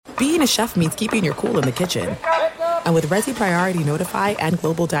being a chef means keeping your cool in the kitchen. And with Resi Priority Notify and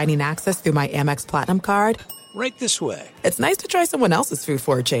Global Dining Access through my Amex Platinum card, right this way. It's nice to try someone else's food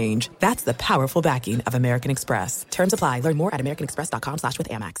for a change. That's the powerful backing of American Express. Terms apply. Learn more at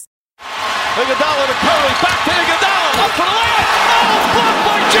americanexpress.com/withAmex. Iguodala to Curry, back to Iguodala, up for the layup. Oh, blocked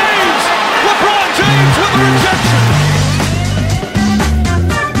by James. LeBron James with the rejection.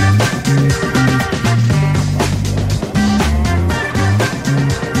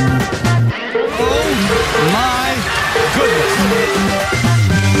 Oh my goodness!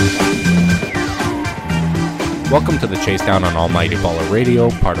 Welcome to the Chase Down on Almighty Baller Radio,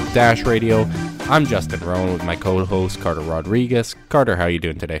 part of Dash Radio. I'm Justin Rowan with my co-host Carter Rodriguez. Carter, how are you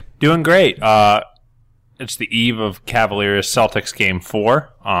doing today? Doing great. It's the eve of Cavaliers-Celtics Game 4.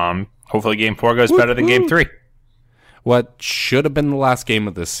 Hopefully Game 4 goes better than Game 3. What should have been the last game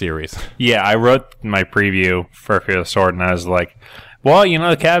of this series. Yeah, I wrote my preview for Fear the Sword, and I was like, well,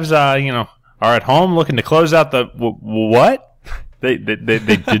 the Cavs, are at home looking to close out the... what? They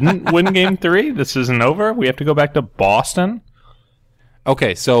didn't win Game 3? This isn't over? We have to go back to Boston?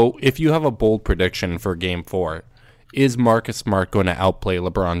 Okay, so if you have a bold prediction for Game 4, is Marcus Smart going to outplay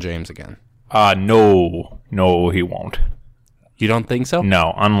LeBron James again? No, he won't. You don't think so?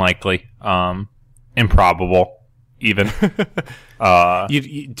 No, unlikely. Improbable, even.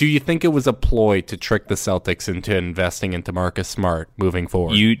 Do you think it was a ploy to trick the Celtics into investing into Marcus Smart moving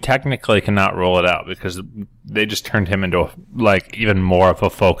forward? You technically cannot rule it out because they just turned him into even more of a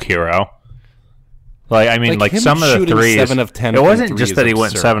folk hero. Some of the threes, 7 of 10 it wasn't just that he absurd.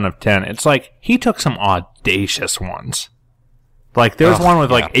 went 7 of 10. It's like he took some audacious ones. Like there was one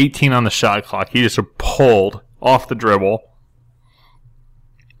with 18 on the shot clock. He just pulled off the dribble,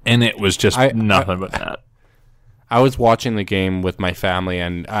 and it was just nothing but that. I was watching the game with my family,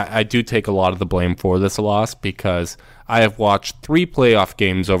 and I do take a lot of the blame for this loss because I have watched 3 playoff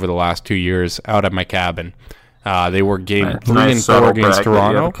games over the last 2 years out at my cabin. They were game 3 and 4 against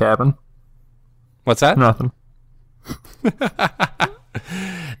Toronto. Cabin. What's that? Nothing.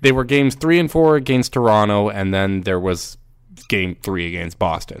 They were games 3 and 4 against Toronto, and then there was game 3 against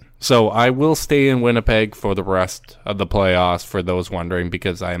Boston. So I will stay in Winnipeg for the rest of the playoffs, for those wondering,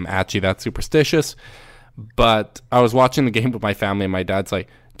 because I am actually that superstitious. But I was watching the game with my family, and my dad's like,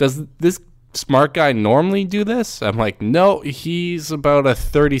 does this Smart guy normally do this? I'm like, no, he's about a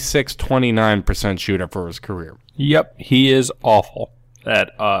 36-29% shooter for his career. Yep, he is awful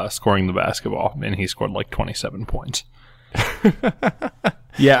at scoring the basketball, and he scored 27 points.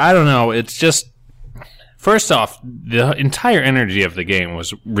 Yeah, I don't know. It's just, first off, the entire energy of the game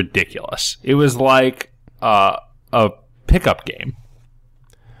was ridiculous. It was like a pickup game.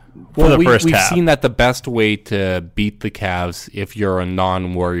 Well, we've half. seen that the best way to beat the Cavs, if you're a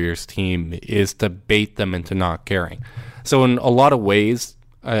non-Warriors team, is to bait them into not caring. So in a lot of ways,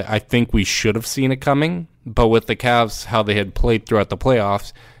 I think we should have seen it coming. But with the Cavs, how they had played throughout the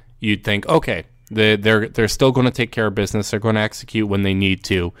playoffs, you'd think, okay, they're still going to take care of business. They're going to execute when they need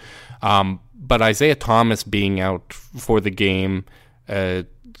to. But Isaiah Thomas being out for the game,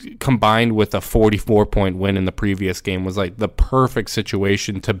 combined with a 44-point win in the previous game, was like the perfect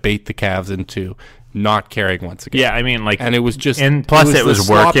situation to bait the Cavs into not caring once again. Yeah, I mean, and it was just, and plus it was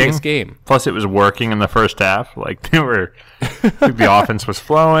working. Game. Plus it was working in the first half. The offense was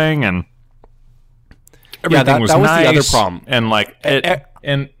flowing, and everything was that was nice. the other problem. And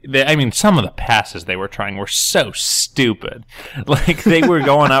some of the passes they were trying were so stupid. They were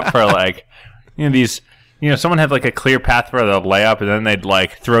going up for these. Someone had a clear path for the layup, and then they'd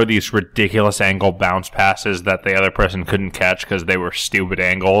throw these ridiculous angle bounce passes that the other person couldn't catch because they were stupid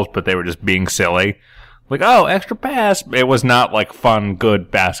angles, but they were just being silly. Extra pass. It was not fun,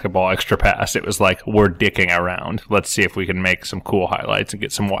 good basketball extra pass. It was we're dicking around. Let's see if we can make some cool highlights and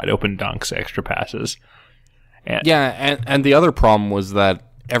get some wide open dunks, extra passes. And the other problem was that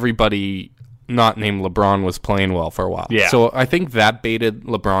everybody not named LeBron was playing well for a while. Yeah. So I think that baited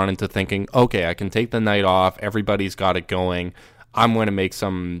LeBron into thinking, okay, I can take the night off. Everybody's got it going. I'm going to make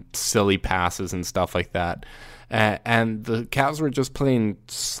some silly passes and stuff like that. And the Cavs were just playing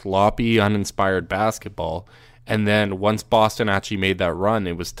sloppy, uninspired basketball. And then once Boston actually made that run,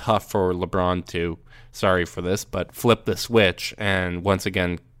 it was tough for LeBron to, sorry for this, but flip the switch and once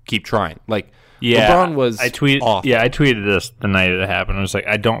again keep trying. LeBron was awful. Yeah, I tweeted this the night it happened. I was like,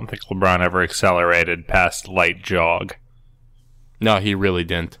 I don't think LeBron ever accelerated past light jog. No, he really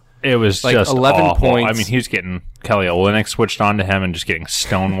didn't. It was just 11 awful. points. I mean, he was getting Kelly Olynyk switched on to him and just getting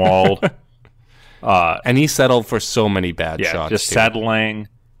stonewalled. And he settled for so many bad shots. Yeah, just settling.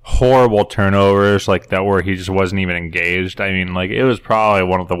 Horrible turnovers that where he just wasn't even engaged. I mean, it was probably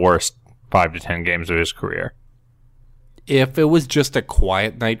one of the worst 5 to 10 games of his career. if it was just a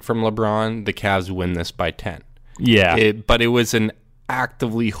quiet night from LeBron, the Cavs win this by 10. Yeah. But it was an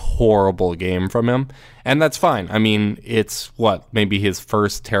actively horrible game from him, and that's fine. I mean, it's maybe his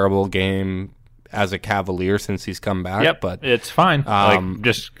first terrible game as a Cavalier since he's come back. Yep, but it's fine.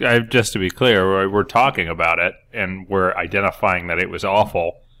 Just to be clear, we're talking about it and we're identifying that it was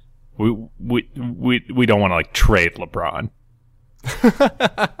awful. We don't want to like trade LeBron.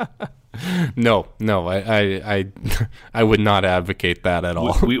 No, I would not advocate that at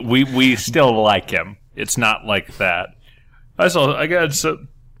all. We still like him. It's not like that. I got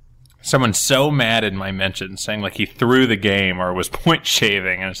someone so mad in my mentions saying like he threw the game or was point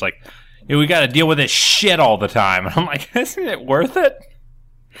shaving, and it's like, we got to deal with this shit all the time. And I'm like, isn't it worth it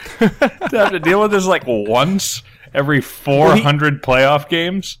to have to deal with this like once every 400 playoff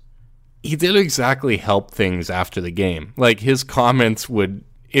games? He did exactly help things after the game. Like, his comments would,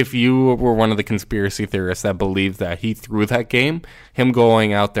 if you were one of the conspiracy theorists that believed that he threw that game, him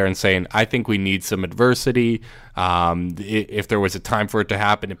going out there and saying, I think we need some adversity. If there was a time for it to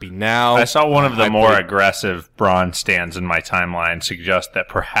happen, it'd be now. I saw one of the more aggressive Bron stands in my timeline suggest that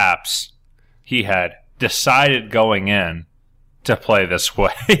perhaps he had decided going in to play this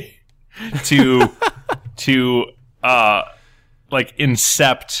way to like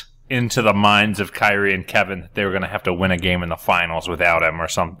incept into the minds of Kyrie and Kevin that they were going to have to win a game in the finals without him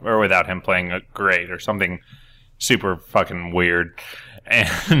or without him playing great or something super fucking weird. And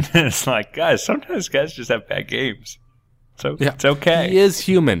it's like, guys, sometimes guys just have bad games. So yeah, it's okay. He is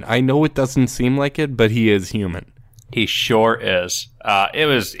human. I know it doesn't seem like it, but he is human. He sure is.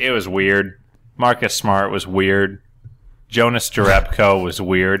 It was weird. Marcus Smart was weird. Jonas Jerebko was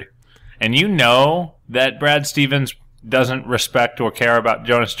weird. And you know that Brad Stevens doesn't respect or care about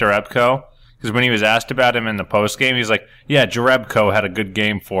Jonas Jerebko, because when he was asked about him in the postgame, he's like, yeah, Jerebko had a good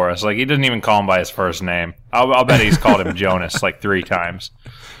game for us. Like, he doesn't even call him by his first name. I'll bet he's called him Jonas like 3 times.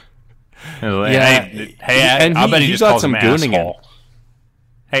 Like, and I'll bet he just calls some him gooning asshole.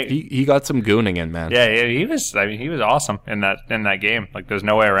 Hey, he got some gooning in, man. Yeah, he was. I mean, he was awesome in that game. Like, there's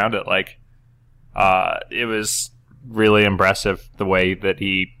no way around it. Like, it was really impressive the way that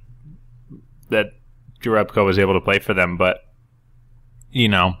Jerebko was able to play for them. But you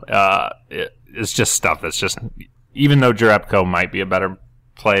know, it's just stuff that's just. Even though Jerebko might be a better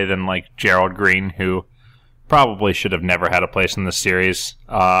play than like Gerald Green, who probably should have never had a place in this series.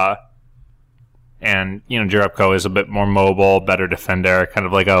 And, you know, Jerebko is a bit more mobile, better defender, kind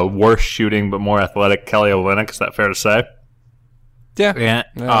of like a worse shooting but more athletic Kelly Olynyk. Is that fair to say? Yeah.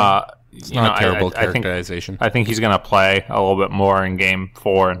 It's not a terrible characterization. I think he's going to play a little bit more in game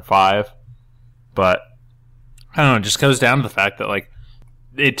 4 and 5. But, I don't know, it just goes down to the fact that, like,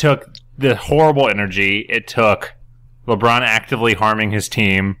 it took the horrible energy. It took LeBron actively harming his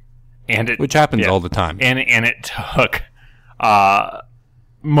team. Which happens all the time. And it took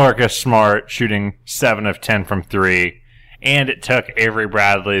Marcus Smart shooting 7 of 10 from 3, and it took Avery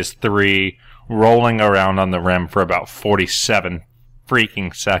Bradley's 3 rolling around on the rim for about 47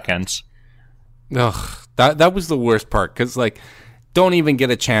 freaking seconds. Ugh, that was the worst part, because, like, don't even get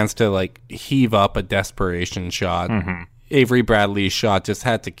a chance to, like, heave up a desperation shot. Mm-hmm. Avery Bradley's shot just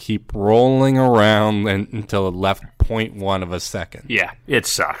had to keep rolling around until it left 0.1 of a second. Yeah, it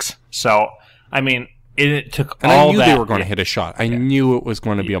sucks. So, I mean, it took and all I knew that. They were going to hit a shot. I knew it was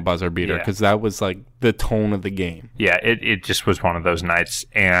going to be a buzzer beater because that was like the tone of the game. Yeah, it just was one of those nights,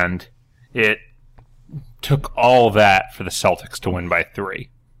 and it took all that for the Celtics to win by 3.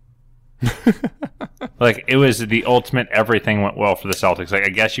 Like, it was the ultimate everything went well for the Celtics. Like, I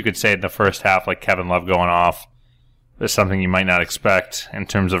guess you could say in the first half, like Kevin Love going off is something you might not expect in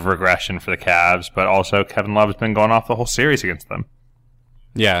terms of regression for the Cavs, but also Kevin Love has been going off the whole series against them.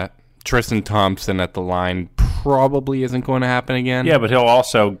 Yeah, Tristan Thompson at the line probably isn't going to happen again. Yeah, but he'll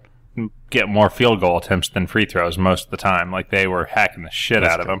also get more field goal attempts than free throws most of the time. Like, they were hacking the shit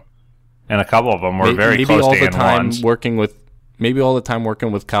out of him. And a couple of them were very close to and ones. Maybe all the time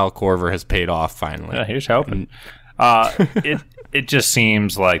working with Kyle Korver has paid off finally. Yeah, here's hoping. It just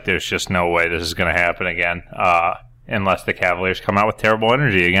seems like there's just no way this is going to happen again unless the Cavaliers come out with terrible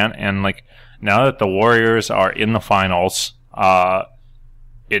energy again. And, like, now that the Warriors are in the finals,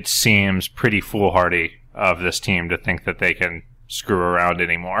 it seems pretty foolhardy of this team to think that they can screw around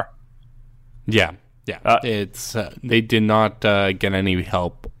anymore. Yeah. It's they did not get any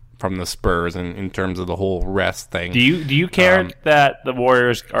help from the Spurs in terms of the whole rest thing. Do you care that the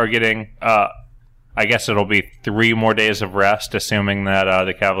Warriors are getting? I guess it'll be 3 more days of rest, assuming that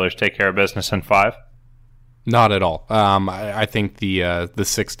the Cavaliers take care of business in 5. Not at all. I think the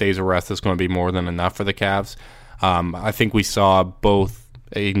 6 days of rest is going to be more than enough for the Cavs. I think we saw both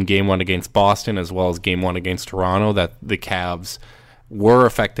in Game 1 against Boston as well as Game 1 against Toronto that the Cavs were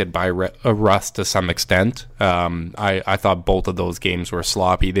affected by rust to some extent. I thought both of those games were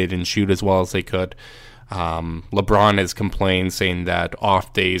sloppy. They didn't shoot as well as they could. LeBron has complained, saying that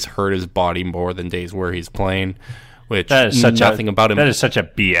off days hurt his body more than days where he's playing, which that is nothing about him. That is such a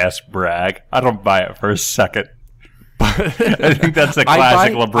BS brag. I don't buy it for a second. I think that's a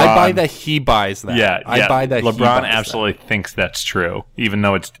classic LeBron. I buy that he buys that. Yeah, I buy that LeBron absolutely thinks that's true, even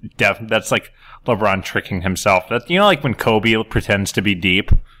though it's that's like LeBron tricking himself. That, you know, like when Kobe pretends to be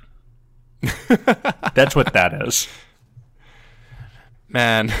deep. That's what that is.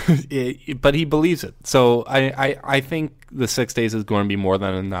 Man, but he believes it. So I think the 6 days is going to be more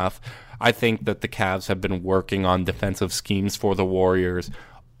than enough. I think that the Cavs have been working on defensive schemes for the Warriors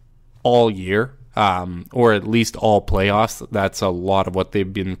all year, or at least all playoffs. That's a lot of what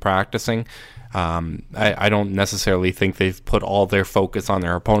they've been practicing. I don't necessarily think they've put all their focus on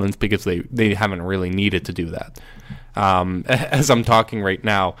their opponents because they haven't really needed to do that. As I'm talking right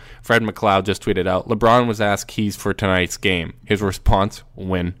now, Fred McLeod just tweeted out, LeBron was asked keys for tonight's game. His response,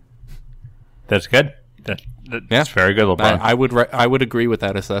 win. That's good. That's very good, LeBron. I would agree with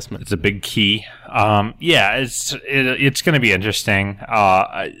that assessment. It's a big key. It's going to be interesting.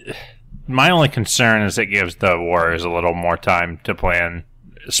 My only concern is it gives the Warriors a little more time to plan,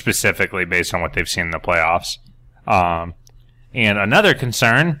 specifically based on what they've seen in the playoffs. And another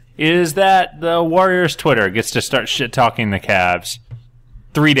concern is that the Warriors Twitter gets to start shit-talking the Cavs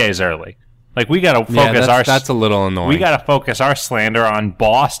 3 days early. Like, we got to focus that's a little annoying. We got to focus our slander on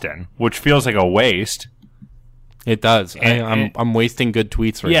Boston, which feels like a waste. It does. I'm wasting good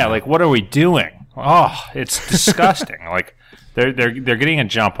tweets right now. Yeah, like, what are we doing? Oh, it's disgusting. Like, they're getting a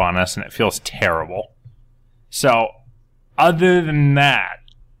jump on us, and it feels terrible. So, other than that,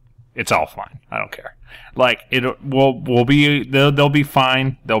 it's all fine. I don't care. Like, we'll be, they'll be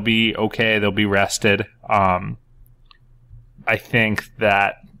fine. They'll be okay. They'll be rested. I think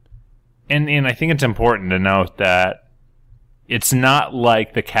that, and I think it's important to note that it's not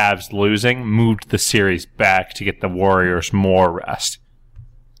like the Cavs losing moved the series back to get the Warriors more rest.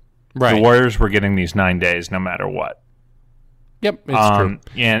 Right. The Warriors were getting these 9 days no matter what. Yep, it's true.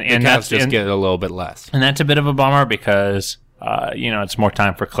 And the Cavs just get a little bit less. And that's a bit of a bummer because, it's more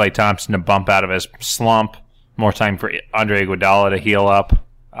time for Klay Thompson to bump out of his slump, more time for Andre Iguodala to heal up.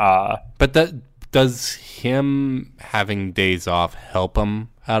 But does him having days off help him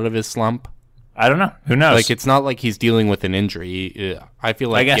out of his slump? I don't know. Who knows? Like, it's not like he's dealing with an injury. I feel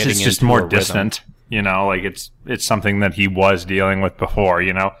like I guess it's just more distant. Like it's something that he was dealing with before.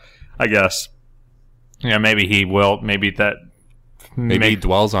 I guess. Maybe he will. Maybe he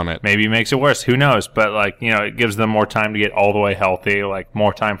dwells on it. Maybe makes it worse. Who knows? But it gives them more time to get all the way healthy. Like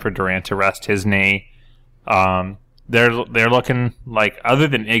more time for Durant to rest his knee. They're looking like, other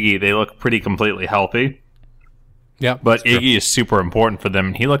than Iggy, they look pretty completely healthy. Yeah, but Iggy is super important for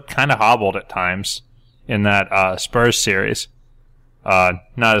them. He looked kind of hobbled at times in that Spurs series. Not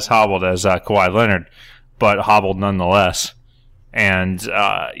as hobbled as Kawhi Leonard, but hobbled nonetheless. And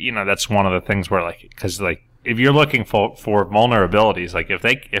that's one of the things where because if you're looking for vulnerabilities, like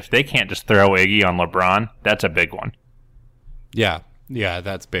if they can't just throw Iggy on LeBron, that's a big one. Yeah,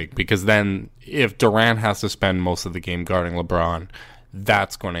 that's big, because then if Durant has to spend most of the game guarding LeBron,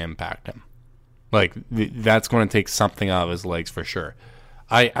 that's going to impact him. Like, that's going to take something out of his legs for sure.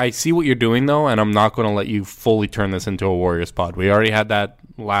 I see what you're doing, though, and I'm not going to let you fully turn this into a Warriors pod. We already had that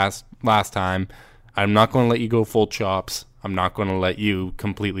last time. I'm not going to let you go full chops. I'm not going to let you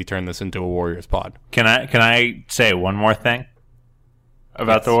completely turn this into a Warriors pod. Can I say one more thing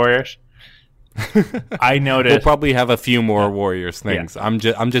about the Warriors? I noticed we'll probably have a few more Warriors things.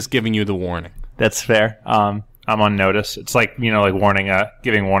 Yeah. I'm just giving you the warning. That's fair. I'm on notice. It's like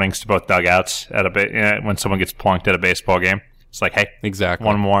giving warnings to both dugouts at when someone gets plunked at a baseball game. It's like, hey, exactly,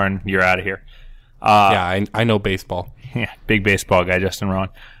 one more and you're out of here. I know baseball. Yeah, big baseball guy, Justin Rowan.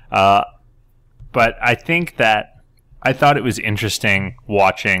 But I think that I thought it was interesting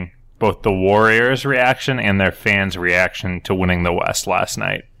watching both the Warriors' reaction and their fans' reaction to winning the West last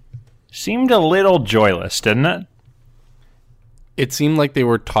night. Seemed a little joyless, didn't it? It seemed like they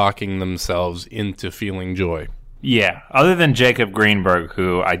were talking themselves into feeling joy. Yeah, other than Jacob Greenberg,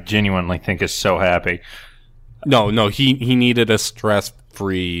 who I genuinely think is so happy. No, he needed a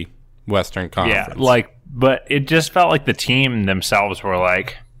stress-free Western Conference. Yeah, but it just felt like the team themselves were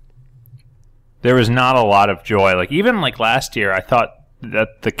like, there was not a lot of joy. Like, even last year, I thought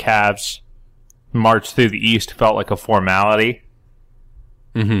that the Cavs march through the East felt like a formality.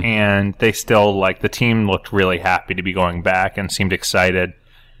 Mm-hmm. And they still, the team looked really happy to be going back and seemed excited.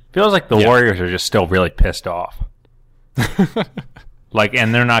 Feels like the Warriors are just still really pissed off. Like,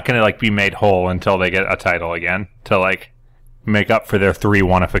 and they're not going to like be made whole until they get a title again to like make up for their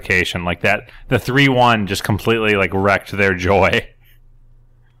 3-1ification. Like that, the 3-1 just completely like wrecked their joy.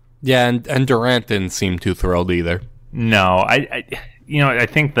 Yeah, and Durant didn't seem too thrilled either. No, I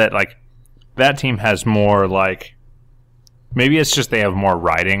think that like that team has more like maybe it's just they have more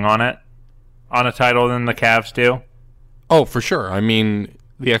riding on it on a title than the Cavs do. Oh, for sure. I mean,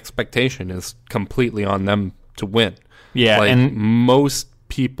 the expectation is completely on them to win. Yeah, like and most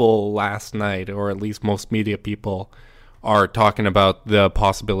people last night, or at least most media people, are talking about the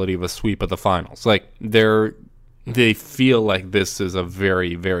possibility of a sweep of the finals. Like they feel like this is a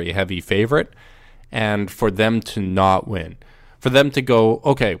very, very heavy favorite, and for them to not win, for them to go,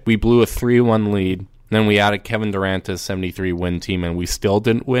 okay, we blew a 3-1 lead, then we added Kevin Durant to a 73-win team, and we still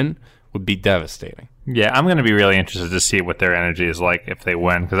didn't win, would be devastating. Yeah, I'm going to be really interested to see what their energy is like if they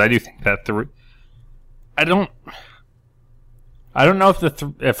win, because I do think that I don't know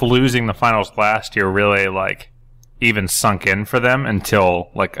if losing the finals last year really like even sunk in for them until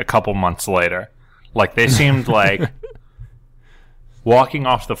like a couple months later. Like they seemed like walking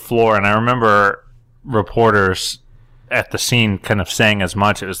off the floor, and I remember reporters at the scene kind of saying as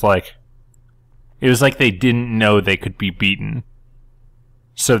much. It was like they didn't know they could be beaten.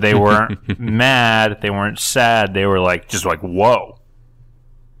 So they weren't mad, they weren't sad, they were like just like whoa.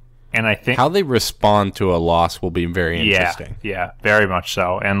 And I think how they respond to a loss will be very interesting. Yeah, very much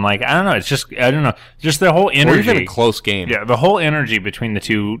so. And like I don't know, it's just just the whole energy, or even a close game. Yeah, the whole energy between the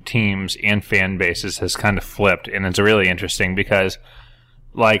two teams and fan bases has kind of flipped, and it's really interesting because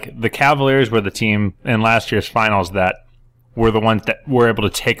like the Cavaliers were the team in last year's finals that were the ones that were able to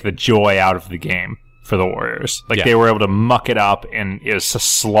take the joy out of the game for the Warriors. Like they were able to muck it up, and it was a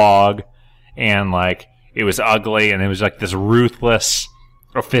slog, and like it was ugly, and it was like this ruthless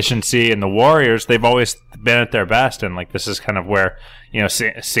efficiency. And the Warriors, they've always been at their best, and like this is kind of where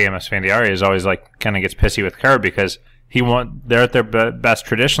CMS Fandiari is always like kind of gets pissy with Kerr because they're at their best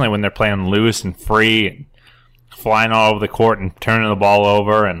traditionally when they're playing loose and free, and flying all over the court and turning the ball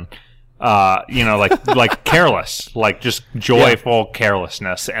over, and like careless, like just joyful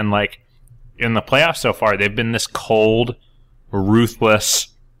carelessness. And like in the playoffs so far, they've been this cold, ruthless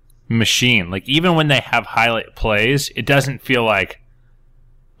machine. Like even when they have highlight plays, it doesn't feel like,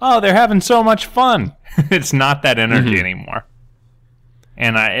 oh, they're having so much fun. It's not that energy anymore.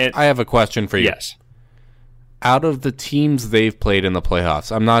 And I have a question for you. Yes. Out of the teams they've played in the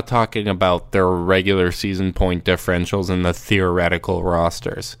playoffs, I'm not talking about their regular season point differentials and the theoretical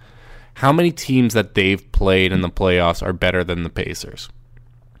rosters. How many teams that they've played in the playoffs are better than the Pacers?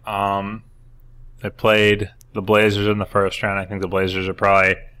 They played the Blazers in the first round. I think the Blazers are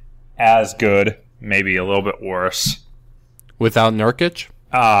probably as good, maybe a little bit worse. Without Nurkic?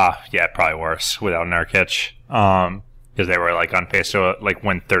 Yeah, probably worse without Nurkic. Because they were like on pace to like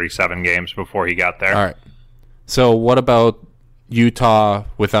win 37 games before he got there. All right. So what about Utah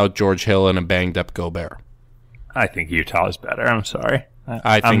without George Hill and a banged up Gobert? I think Utah is better. I'm sorry.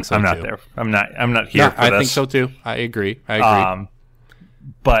 I think so I'm too. not there. I'm not here for this. I think so too. I agree.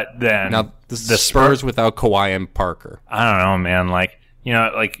 But then now the Spurs without Kawhi and Parker. I don't know, man. Like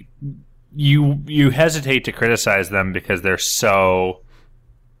like you hesitate to criticize them because they're so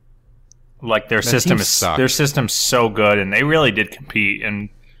like their system's so good, and they really did compete in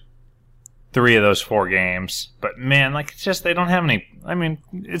 3 of those 4 games. But man, like it's just they don't have any. I mean,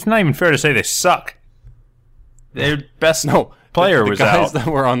 it's not even fair to say they suck. Their best player was guys out. That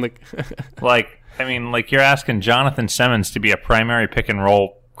were on the like you're asking Jonathan Simmons to be a primary pick and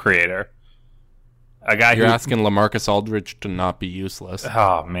roll creator. A guy you're asking LaMarcus Aldridge to not be useless.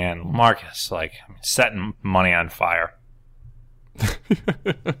 Oh man, Marcus, setting money on fire.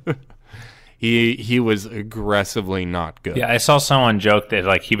 He was aggressively not good. Yeah, I saw someone joke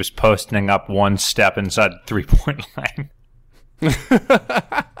that he was posting up one step inside the 3-point line.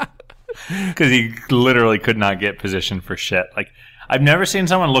 Because he literally could not get position for shit. Like, I've never seen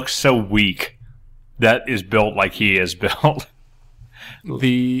someone look so weak that is built like he is built.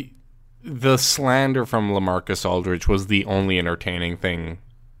 The slander from LaMarcus Aldridge was the only entertaining thing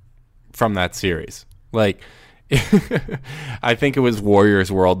from that series. Like, I think it was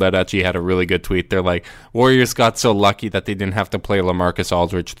Warriors World that actually had a really good tweet. They're like, Warriors got so lucky that they didn't have to play LaMarcus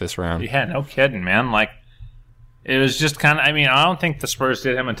Aldridge this round. Yeah, no kidding, man. Like, it was just kind of, I don't think the Spurs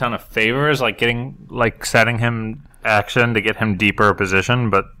did him a ton of favors, setting him action to get him deeper position,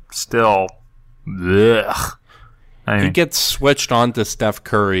 but still, ugh. He gets switched on to Steph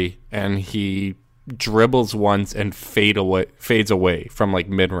Curry, and he dribbles once and fades away from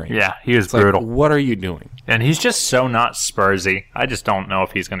mid-range. Yeah, he was brutal. What are you doing? And he's just so not Spursy. I just don't know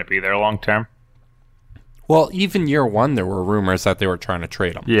if he's going to be there long term. Well, even year one, there were rumors that they were trying to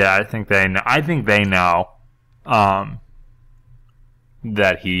trade him. Yeah, I think they know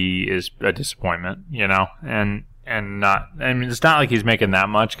that he is a disappointment, and not. I mean, it's not like he's making that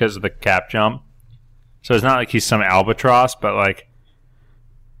much because of the cap jump. So it's not like he's some albatross, but like,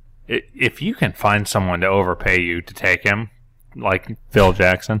 if you can find someone to overpay you to take him, like Phil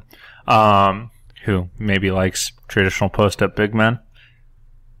Jackson, who maybe likes traditional post-up big men,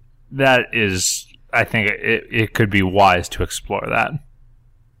 that is. I think it could be wise to explore that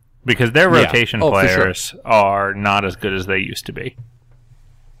because their rotation players are not as good as they used to be.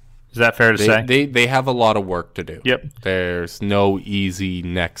 Is that fair to say? They have a lot of work to do. Yep. There's no easy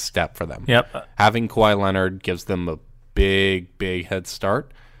next step for them. Yep. Having Kawhi Leonard gives them a big head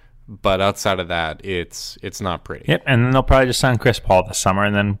start, but outside of that, it's not pretty. Yep. And then they'll probably just sign Chris Paul this summer,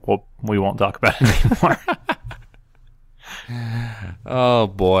 and then we won't talk about it anymore. Oh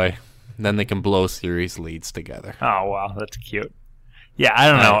boy. Then they can blow series leads together. Oh, wow. That's cute. Yeah, I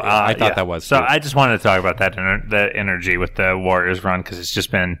don't know. I thought that was so cute. I just wanted to talk about that energy with the Warriors run because it's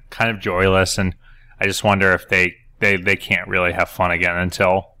just been kind of joyless, and I just wonder if they can't really have fun again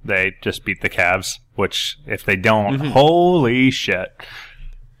until they just beat the Cavs, which if they don't, holy shit,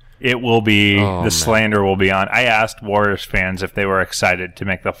 it will be, slander will be on. I asked Warriors fans if they were excited to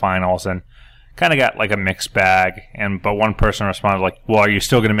make the finals, and kind of got like a mixed bag, but one person responded like, well, are you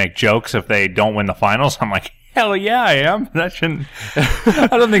still going to make jokes if they don't win the finals? I'm like, hell yeah, I am. That shouldn't. I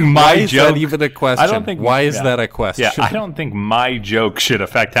don't think my Why is joke. that even a question? I don't think. Why is that a question? Yeah, I don't think my joke should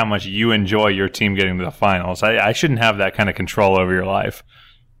affect how much you enjoy your team getting to the finals. I shouldn't have that kind of control over your life.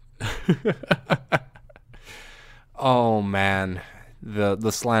 Oh man,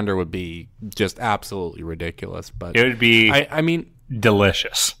 the slander would be just absolutely ridiculous. But It would be. I mean,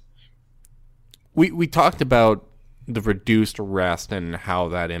 delicious. We talked about the reduced rest and how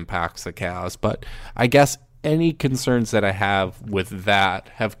that impacts the Cavs, but I guess any concerns that I have with that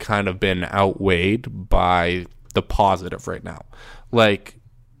have kind of been outweighed by the positive right now. Like,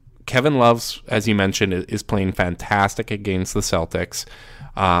 Kevin Love, as you mentioned, is playing fantastic against the Celtics.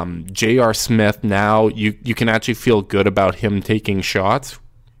 J.R. Smith, now you can actually feel good about him taking shots.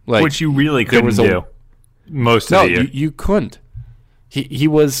 Like, Which you really couldn't do most of the year. You couldn't. He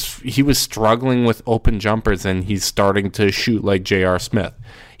was struggling with open jumpers, and he's starting to shoot like J.R. Smith.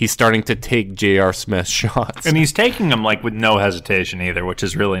 He's starting to take J.R. Smith shots. And he's taking them like with no hesitation either, which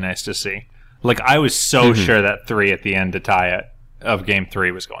is really nice to see. Like, I was so sure that three at the end to tie it of Game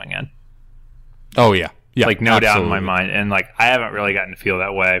 3 was going in. Oh, yeah. Yeah, like, no doubt in my absolutely. mind. And, like, I haven't really gotten to feel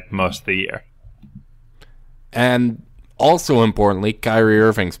that way most of the year. And also importantly, Kyrie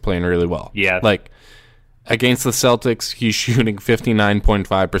Irving's playing really well. Yeah. Like, against the Celtics, he's shooting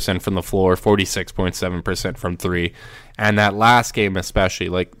 59.5% from the floor, 46.7% from three. And that last game especially,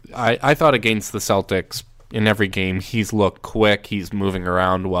 like, I thought against the Celtics, in every game, he's looked quick, he's moving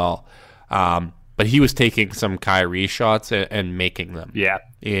around well. But he was taking some Kyrie shots and making them. Yeah.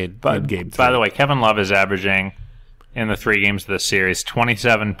 In Game 3. By the way, Kevin Love is averaging, in the 3 games of this series,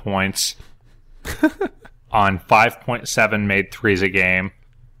 27 points on 5.7 made threes a game.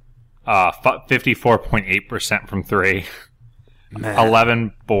 54.8% from three,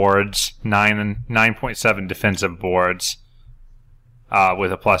 11 boards, 9.7 defensive boards,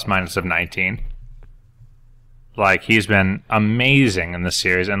 with a plus minus of 19. Like, he's been amazing in this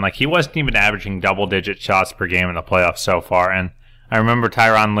series, and like, he wasn't even averaging double-digit shots per game in the playoffs so far. And I remember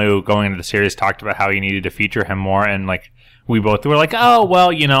Tyronn Lue going into the series talked about how he needed to feature him more, and like, we both were like, oh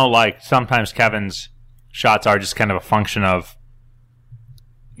well, like sometimes Kevin's shots are just kind of a function of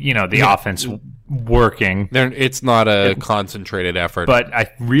the offense working. It's not a concentrated effort. But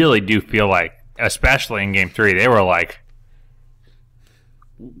I really do feel like, especially in Game 3, they were like,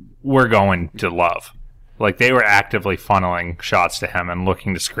 we're going to Love. Like, they were actively funneling shots to him and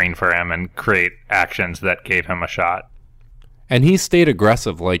looking to screen for him and create actions that gave him a shot. And he stayed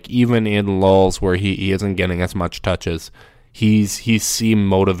aggressive, like, even in lulls where he isn't getting as much touches. He's seemed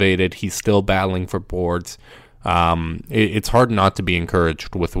motivated. He's still battling for boards. It's hard not to be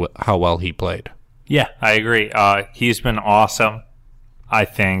encouraged with how well he played. Yeah, I agree. He's been awesome. I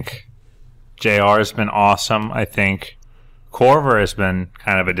think JR has been awesome. I think Korver has been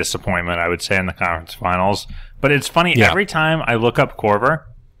kind of a disappointment, I would say, in the conference finals. But it's funny, every time I look up Korver,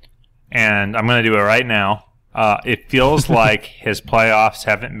 and I'm going to do it right now, it feels like his playoffs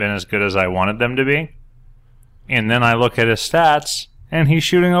haven't been as good as I wanted them to be. And then I look at his stats, and he's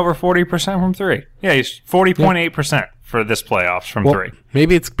shooting over 40% from three. Yeah, he's 40.8% for this playoffs from three.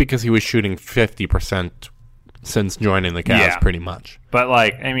 Maybe it's because he was shooting 50% since joining the Cavs, pretty much. But,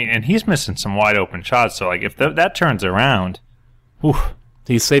 like, I mean, and he's missing some wide open shots. So, like, if that turns around, whew.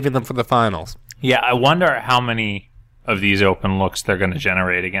 He's saving them for the finals. Yeah, I wonder how many of these open looks they're going to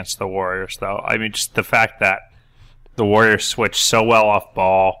generate against the Warriors, though. I mean, just the fact that the Warriors switch so well off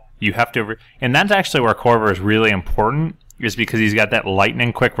ball, you have to... and that's actually where Korver is really important, is because he's got that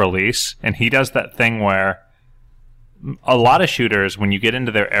lightning quick release, and he does that thing where a lot of shooters, when you get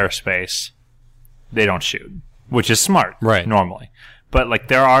into their airspace, they don't shoot, which is smart, right, normally. But like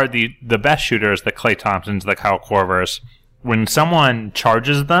there are the best shooters, the Klay Thompsons, the Kyle Korvers, when someone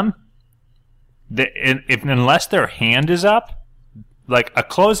charges them, unless their hand is up, like a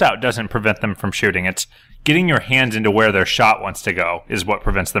closeout doesn't prevent them from shooting. It's getting your hands into where their shot wants to go is what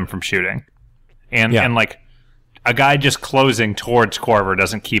prevents them from shooting. And like a guy just closing towards Korver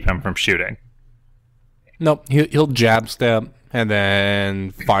doesn't keep him from shooting. Nope, he'll jab step and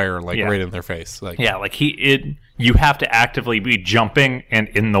then fire right in their face. You have to actively be jumping and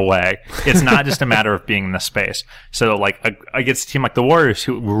in the way. It's not just a matter of being in the space. So like against a team like the Warriors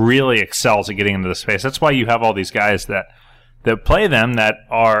who really excels at getting into the space. That's why you have all these guys that play them that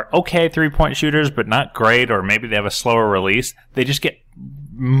are okay 3-point shooters but not great, or maybe they have a slower release. They just get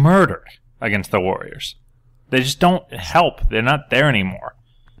murdered against the Warriors. They just don't help. They're not there anymore.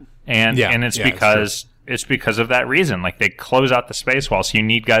 And it's because it's because of that reason. Like, they close out the space well. So you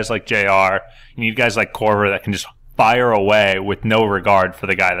need guys like JR, you need guys like Korver that can just fire away with no regard for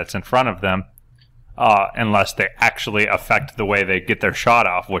the guy that's in front of them, unless they actually affect the way they get their shot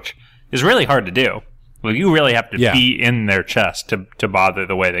off, which is really hard to do. Well, you really have to be in their chest to bother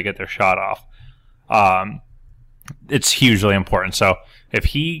the way they get their shot off. It's hugely important. So if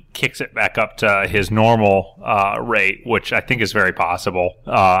he kicks it back up to his normal rate, which I think is very possible,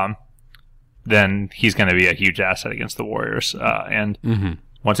 then he's going to be a huge asset against the Warriors.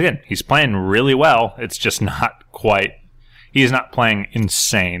 Once again, he's playing really well. It's just not quite. He's not playing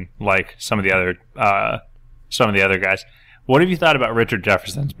insane like some of the other guys. What have you thought about Richard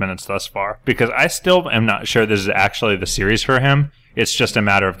Jefferson's minutes thus far? Because I still am not sure this is actually the series for him. It's just a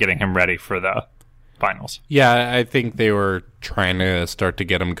matter of getting him ready for the finals. Yeah, I think they were trying to start to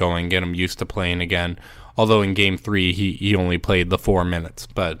get him going, get him used to playing again. Although in Game 3, he only played the 4 minutes.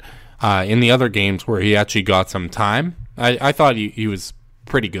 But in the other games where he actually got some time, I thought he was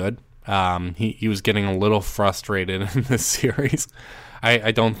pretty good. He was getting a little frustrated in this series.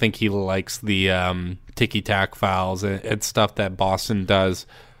 I don't think he likes the ticky-tack fouls and stuff that Boston does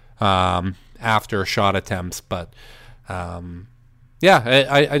after shot attempts. But,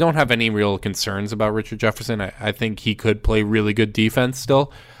 I don't have any real concerns about Richard Jefferson. I think he could play really good defense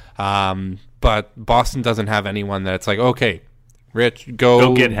still. But Boston doesn't have anyone that's like, okay, Rich,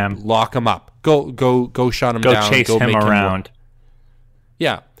 go get him, lock him up, go shut him down, go chase him around.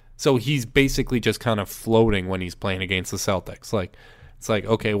 Yeah, so he's basically just kind of floating when he's playing against the Celtics. Like, it's like,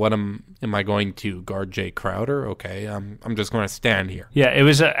 okay, what am I going to guard Jay Crowder? Okay, I'm just going to stand here. Yeah, it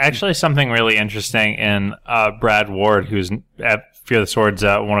was actually something really interesting in Brad Ward, who's at Fear the Sword's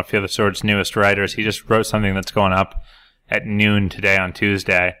one of Fear the Sword's newest writers. He just wrote something that's going up at noon today on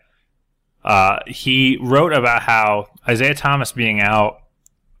Tuesday. He wrote about how Isaiah Thomas being out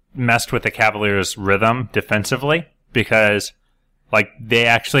messed with the Cavaliers' rhythm defensively, because like they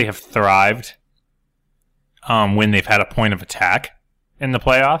actually have thrived when they've had a point of attack in the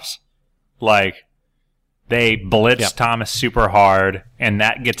playoffs. Like, they blitz Thomas super hard, and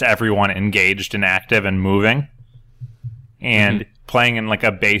that gets everyone engaged and active and moving. And playing in like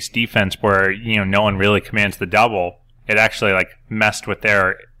a base defense where, no one really commands the double, it actually like messed with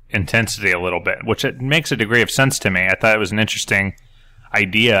their intensity a little bit, which it makes a degree of sense to me. I thought it was an interesting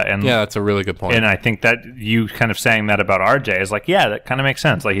idea. And yeah, that's a really good point. And I think that you kind of saying that about RJ is like, yeah, that kind of makes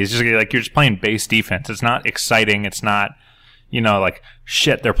sense. Like, he's just like, you're just playing base defense. It's not exciting. It's not, like,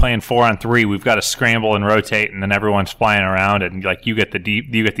 shit, they're playing 4-on-3. We've got to scramble and rotate, and then everyone's flying around, and like you get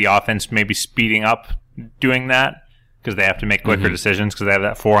the offense maybe speeding up doing that because they have to make quicker decisions because they have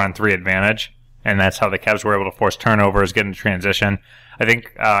that 4-on-3 advantage. And that's how the Cavs were able to force turnovers, get into transition. I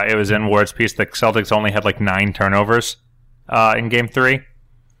think it was in Ward's piece, the Celtics only had like 9 turnovers in Game 3.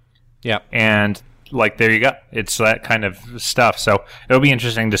 Yeah. And like, there you go. It's that kind of stuff. So it'll be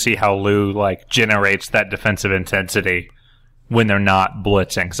interesting to see how Lou like generates that defensive intensity when they're not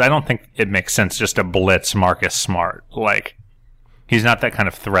blitzing. Because I don't think it makes sense just to blitz Marcus Smart. Like, he's not that kind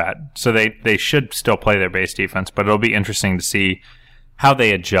of threat. So they should still play their base defense, but it'll be interesting to see how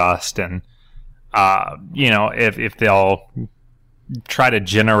they adjust and if they'll try to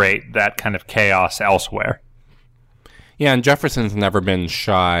generate that kind of chaos elsewhere. Yeah, and Jefferson's never been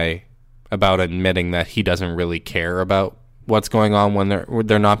shy about admitting that he doesn't really care about what's going on when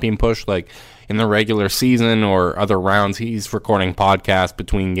they're not being pushed. Like, in the regular season or other rounds, he's recording podcasts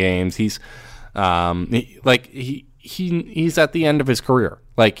between games. He's he he's at the end of his career.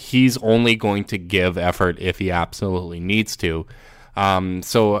 Like, he's only going to give effort if he absolutely needs to.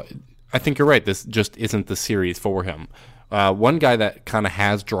 So I think you're right. This just isn't the series for him. One guy that kind of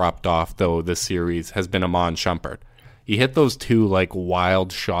has dropped off, though, this series has been Iman Shumpert. He hit those two, like,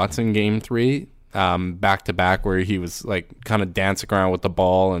 wild shots in Game 3, back-to-back, where he was, like, kind of dancing around with the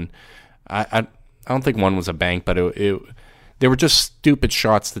ball. And I don't think one was a bank, but they were just stupid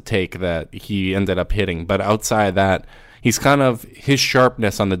shots to take that he ended up hitting. But outside of that, he's kind of, his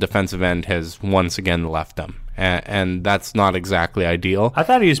sharpness on the defensive end has once again left him. And that's not exactly ideal. I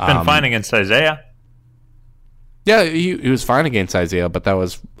thought he's been fine against Isaiah. Yeah, he was fine against Isaiah, but that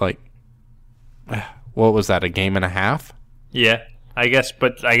was like, what was that, a game and a half? Yeah, I guess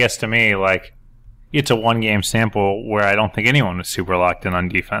to me, like, it's a one-game sample where I don't think anyone was super locked in on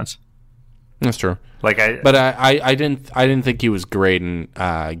defense. That's true. Like I didn't think he was great in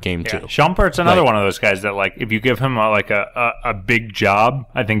Game 2. Shumpert's another one of those guys that, like, if you give him a big job,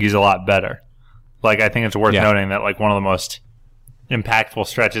 I think he's a lot better. Like, I think it's worth noting that, like, one of the most impactful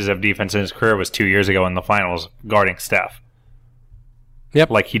stretches of defense in his career was 2 years ago in the finals guarding Steph. Yep.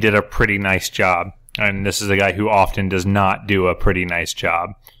 Like, he did a pretty nice job. And this is a guy who often does not do a pretty nice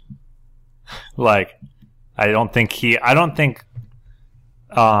job. Like, I don't think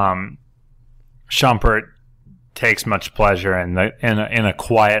Shumpert takes much pleasure in a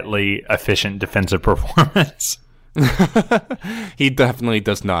quietly efficient defensive performance. He definitely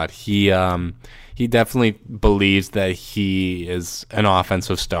does not. He definitely believes that he is an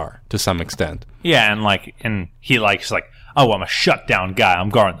offensive star to some extent. Yeah, and he likes, like, oh, I'm a shutdown guy. I'm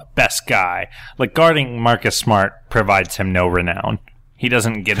guarding the best guy. Like, guarding Marcus Smart provides him no renown. He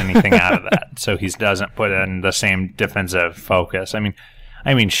doesn't get anything out of that, so he doesn't put in the same defensive focus. I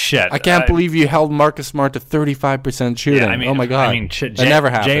mean, shit. I can't believe you held Marcus Smart to 35% shooting. Yeah, oh my god. I mean, shit. That never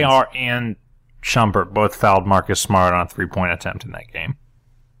happens. JR and Shumpert both fouled Marcus Smart on a 3-point attempt in that game.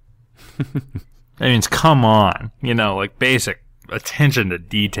 I mean, come on. You know, like, basic attention to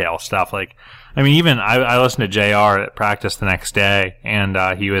detail stuff. Like, I mean, even I listened to JR at practice the next day, and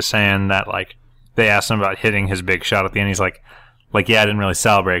he was saying that, like, they asked him about hitting his big shot at the end. He's like, yeah, I didn't really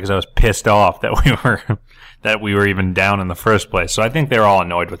celebrate because I was pissed off that we were even down in the first place. So I think they're all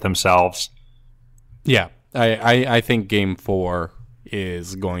annoyed with themselves. Yeah, I think Game 4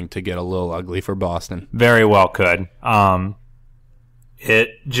 is going to get a little ugly for Boston. Very well could. It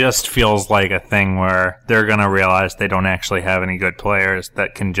just feels like a thing where they're going to realize they don't actually have any good players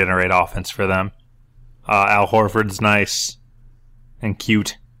that can generate offense for them. Al Horford's nice and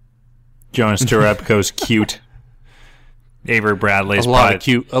cute. Jonas Jerebko's cute. Avery Bradley's a lot of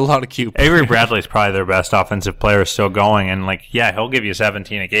cute. Avery Bradley's probably their best offensive player still going, and, like, yeah, he'll give you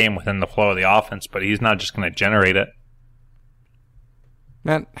 17 a game within the flow of the offense, but he's not just going to generate it.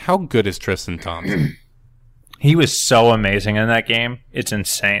 Man, how good is Tristan Thompson? He was so amazing in that game. It's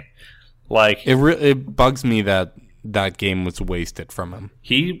insane. Like, it bugs me that game was wasted from him.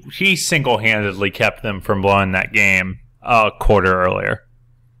 He single-handedly kept them from blowing that game a quarter earlier.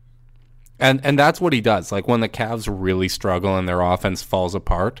 And that's what he does. Like, when the Cavs really struggle and their offense falls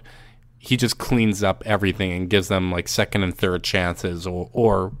apart, he just cleans up everything and gives them, like, second and third chances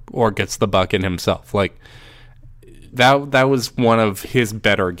or gets the bucket himself. Like, that was one of his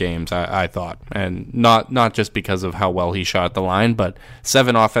better games, I thought. And not just because of how well he shot at the line, but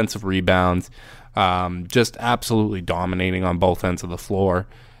 7 offensive rebounds, just absolutely dominating on both ends of the floor.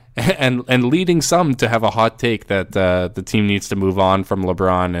 And leading some to have a hot take that the team needs to move on from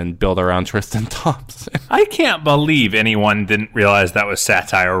LeBron and build around Tristan Thompson. I can't believe anyone didn't realize that was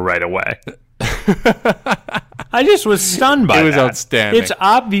satire right away. I just was stunned by that. It was outstanding. It's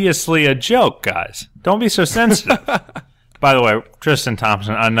obviously a joke, guys. Don't be so sensitive. By the way, Tristan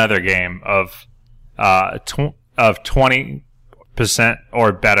Thompson, another game of 20%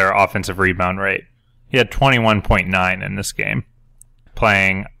 or better offensive rebound rate. He had 21.9 in this game,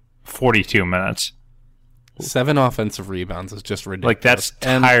 playing 42 minutes. 7 offensive rebounds is just ridiculous. Like, that's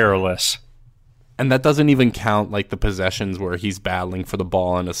tireless. And that doesn't even count, like, the possessions where he's battling for the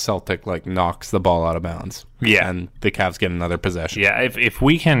ball and a Celtic, like, knocks the ball out of bounds. Yeah. And the Cavs get another possession. Yeah, if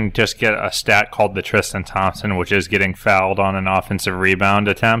we can just get a stat called the Tristan Thompson, which is getting fouled on an offensive rebound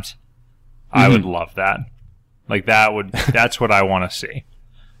attempt, I would love that. Like, that's what I want to see.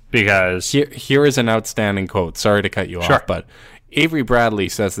 Because here is an outstanding quote. Sorry to cut you off, but Avery Bradley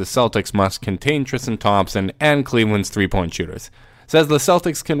says the Celtics must contain Tristan Thompson and Cleveland's three-point shooters. Says the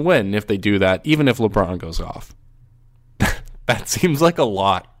Celtics can win if they do that, even if LeBron goes off. That seems like a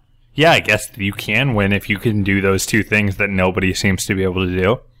lot. Yeah, I guess you can win if you can do those two things that nobody seems to be able to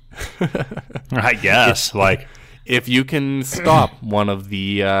do. I guess. if you can stop one of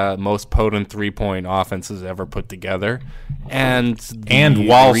the most potent 3-point offenses ever put together, and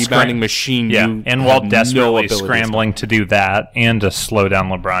while rebounding machine, and while desperately scrambling to do that and to slow down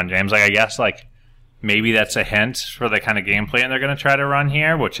LeBron James, like I guess like maybe that's a hint for the kind of game plan they're going to try to run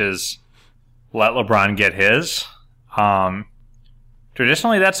here, which is let LeBron get his.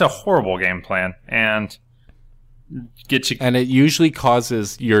 Traditionally, that's a horrible game plan, and and it usually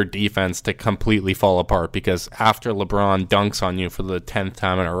causes your defense to completely fall apart, because after LeBron dunks on you for the 10th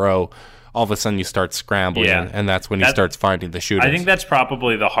time in a row, all of a sudden you start scrambling, and that's when he starts finding the shooters. I think that's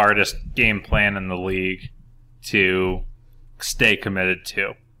probably the hardest game plan in the league to stay committed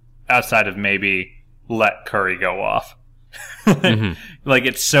to, outside of maybe let Curry go off. Like,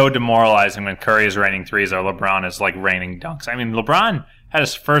 it's so demoralizing when Curry is raining threes or LeBron is like raining dunks. I mean, LeBron had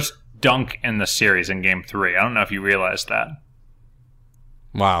his first dunk in the series in Game 3. I don't know if you realized that.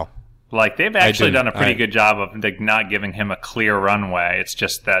 Wow. Like, they've actually done a pretty good job of like not giving him a clear runway. It's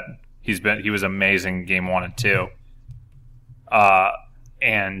just that he was amazing in Game 1 and 2.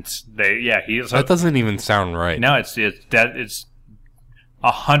 And that doesn't even sound right. No, it's 100%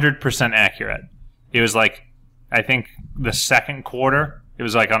 accurate. It was like, I think the second quarter, it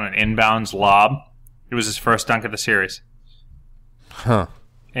was like on an inbounds lob. It was his first dunk of the series. Huh.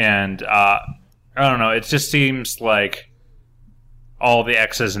 And I don't know, it just seems like all the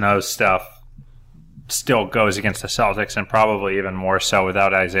X's and O's stuff still goes against the Celtics, and probably even more so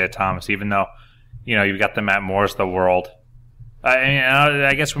without Isaiah Thomas, even though, you know, you've got the Matt Moores of the world.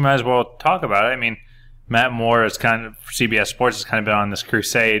 I guess we might as well talk about it. I mean, Matt Moore is CBS Sports has kind of been on this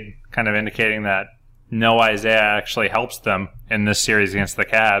crusade, kind of indicating that no Isaiah actually helps them in this series against the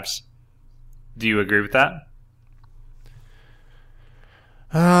Cavs. Do you agree with that?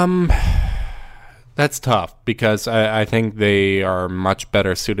 That's tough, because I think they are much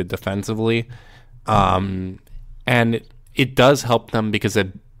better suited defensively. And it does help them because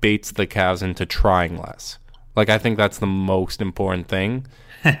it baits the Cavs into trying less. Like, I think that's the most important thing.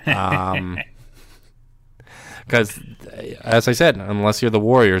 Because, as I said, unless you're the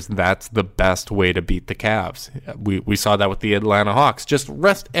Warriors, that's the best way to beat the Cavs. We saw that with the Atlanta Hawks. Just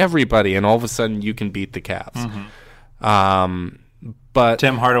rest everybody, and all of a sudden you can beat the Cavs. But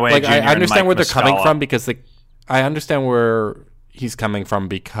Tim Hardaway like, Jr. I understand where they're Muscala. coming from, because I understand where he's coming from,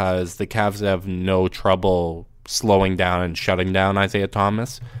 because the Cavs have no trouble slowing down and shutting down Isaiah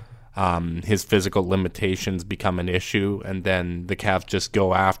Thomas. His physical limitations become an issue, and then the Cavs just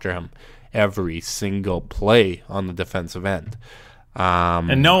go after him every single play on the defensive end.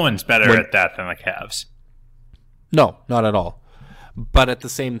 And no one's better at that than the Cavs. No, not at all. But at the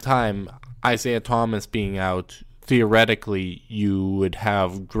same time, Isaiah Thomas being out, theoretically, you would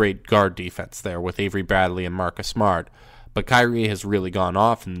have great guard defense there with Avery Bradley and Marcus Smart. But Kyrie has really gone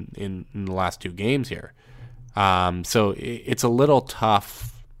off in the last 2 games here. So it's a little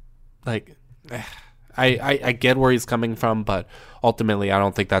tough. Like, I get where he's coming from, but ultimately I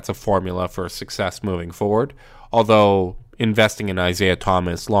don't think that's a formula for success moving forward. Although investing in Isaiah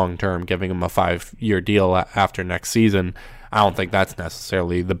Thomas long-term, giving him a 5-year deal after next season, I don't think that's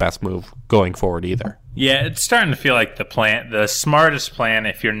necessarily the best move going forward either. Yeah, it's starting to feel like the smartest plan,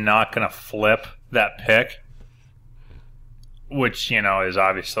 if you're not going to flip that pick, which, you know, is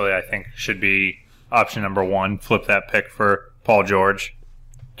obviously, I think, should be option number 1, flip that pick for Paul George,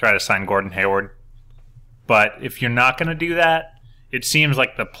 try to sign Gordon Hayward. But if you're not going to do that, it seems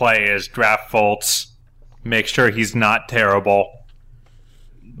like the play is draft Fultz, make sure he's not terrible,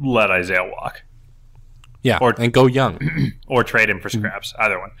 let Isaiah walk. Yeah, and go young. Or trade him for scraps,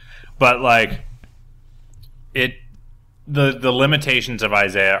 either one. But, like, the limitations of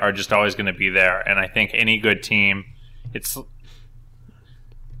Isaiah are just always going to be there. And I think any good team, it's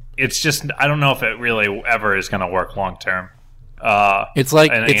just, I don't know if it really ever is going to work long term. It's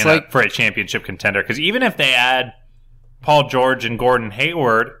like for a championship contender, because even if they add Paul George and Gordon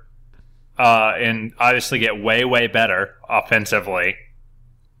Hayward, and obviously get way better offensively,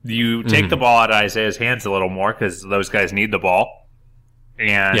 you take the ball out of Isaiah's hands a little more, because those guys need the ball,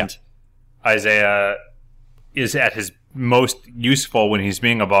 and Isaiah is at his most useful when he's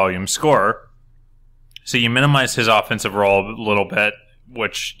being a volume scorer. So you minimize his offensive role a little bit,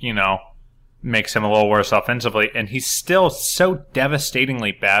 which, you know, makes him a little worse offensively, and he's still so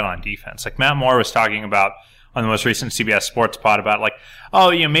devastatingly bad on defense. Like Matt Moore was talking about on the most recent CBS Sports pod about, like,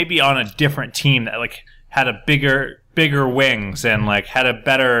 oh, you know, maybe on a different team that, like, had a bigger wings and, like, had a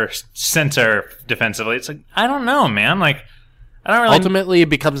better center defensively. It's like, I don't know, man. Like, I don't really. Ultimately, it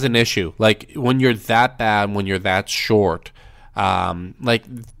becomes an issue. Like, when you're that bad, when you're that short, like,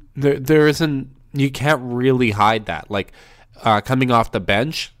 there isn't. You can't really hide that. Like, coming off the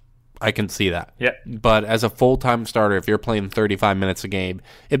bench, I can see that. Yeah. But as a full-time starter, if you're playing 35 minutes a game,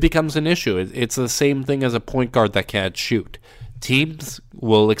 it becomes an issue. It's the same thing as a point guard that can't shoot. Teams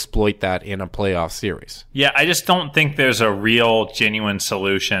will exploit that in a playoff series. Yeah, I just don't think there's a real, genuine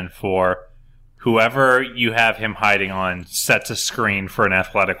solution for whoever you have him hiding on sets a screen for an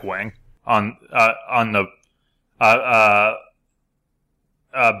athletic wing on the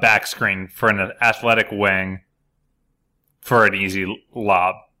back screen for an athletic wing for an easy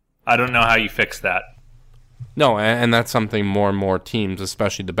lob. I don't know how you fix that. No, and that's something more and more teams,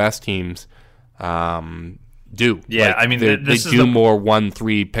 especially the best teams, do. Yeah, like, I mean, they this is do the more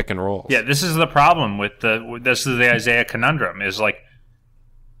 1-3 pick and rolls. Yeah, this is the problem this is the Isaiah conundrum. Is like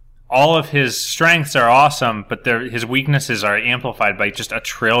all of his strengths are awesome, but his weaknesses are amplified by just a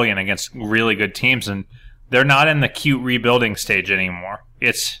trillion against really good teams, and they're not in the cute rebuilding stage anymore.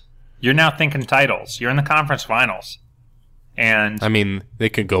 You're now thinking titles. You're in the conference finals, and I mean, they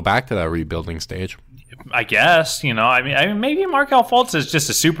could go back to that rebuilding stage. I guess I mean, maybe Markelle Fultz is just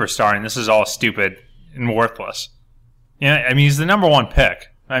a superstar, and this is all stupid and worthless. Yeah, I mean, he's the number one pick.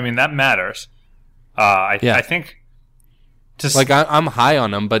 I mean, that matters. I think. I'm high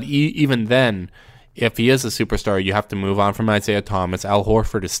on him, but even then, if he is a superstar, you have to move on from Isaiah Thomas. Al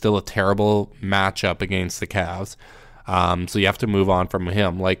Horford is still a terrible matchup against the Cavs, so you have to move on from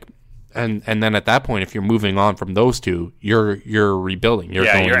him. And then at that point, if you're moving on from those two, you're rebuilding. You're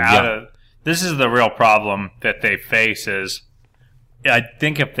out of. This is the real problem that they face. Is I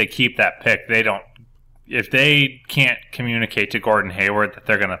think if they keep that pick, they don't. If they can't communicate to Gordon Hayward that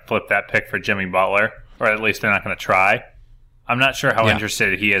they're going to flip that pick for Jimmy Butler, or at least they're not going to try, I'm not sure how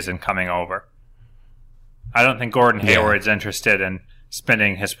interested he is in coming over. I don't think Gordon Hayward's interested in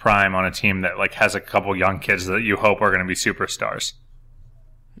spending his prime on a team that has a couple young kids that you hope are going to be superstars.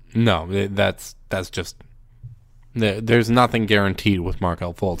 No, that's just. There's nothing guaranteed with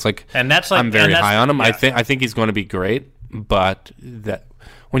Markelle Fultz. I'm very high on him. Yeah. I think he's going to be great, but that.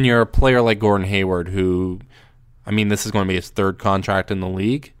 When you're a player like Gordon Hayward, who, I mean, this is going to be his third contract in the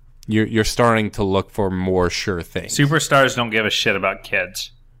league, you're starting to look for more sure things. Superstars don't give a shit about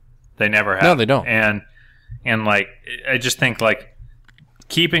kids. They never have. No, they don't. And I just think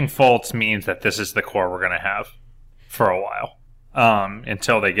keeping Fultz means that this is the core we're going to have for a while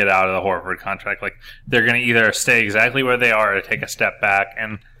until they get out of the Horford contract. They're going to either stay exactly where they are or take a step back,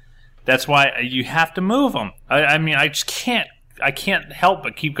 and that's why you have to move them. I mean, I just can't. I can't help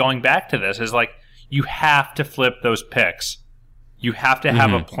but keep going back to this. Is you have to flip those picks. You have to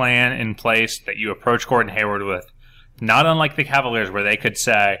have a plan in place that you approach Gordon Hayward with. Not unlike the Cavaliers, where they could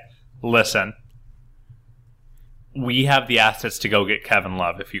say, listen, we have the assets to go get Kevin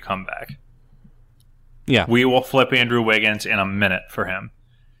Love if you come back. Yeah. We will flip Andrew Wiggins in a minute for him.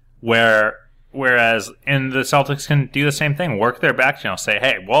 Whereas the Celtics can do the same thing. Work their back channel. Say,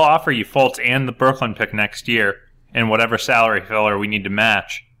 hey, we'll offer you Fultz and the Brooklyn pick next year and whatever salary filler we need to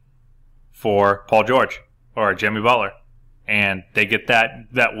match for Paul George or Jimmy Butler. And they get that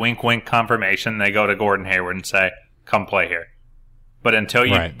wink-wink confirmation. They go to Gordon Hayward and say, come play here. But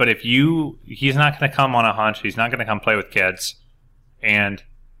he's not going to come on a hunch. He's not going to come play with kids. And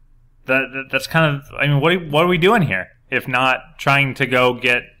that's kind of, I mean, what are we doing here? If not trying to go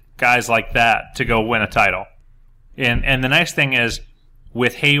get guys like that to go win a title. And the nice thing is,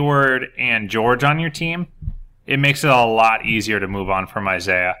 with Hayward and George on your team, it makes it a lot easier to move on from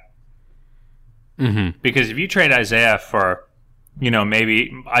Isaiah. Mm-hmm. Because if you trade Isaiah for,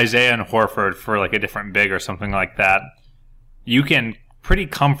 maybe Isaiah and Horford for a different big or something like that, you can pretty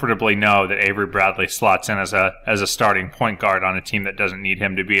comfortably know that Avery Bradley slots in as a starting point guard on a team that doesn't need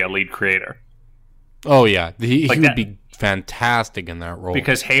him to be a lead creator. Oh, yeah. He would be fantastic in that role.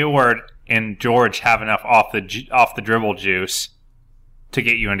 Because Hayward and George have enough off the dribble juice to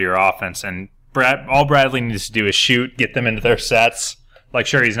get you into your offense, and all Bradley needs to do is shoot, get them into their sets.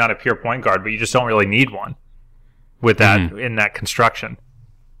 Sure, he's not a pure point guard, but you just don't really need one with that in that construction.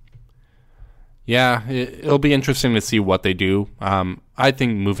 Yeah, it'll be interesting to see what they do. I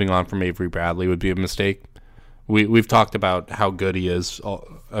think moving on from Avery Bradley would be a mistake. We've talked about how good he is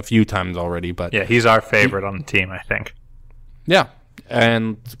a few times already, but yeah, he's our favorite on the team, I think. Yeah,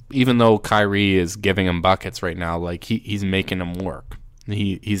 and even though Kyrie is giving him buckets right now, he's making him work.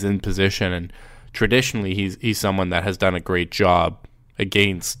 He's in position, and traditionally he's someone that has done a great job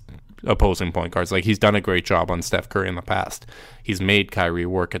against opposing point guards. He's done a great job on Steph Curry in the past. He's made Kyrie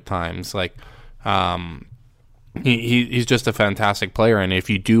work at times. He's just a fantastic player, and if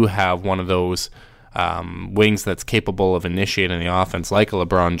you do have one of those wings that's capable of initiating the offense, like a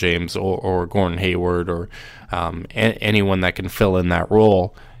LeBron James or Gordon Hayward or anyone that can fill in that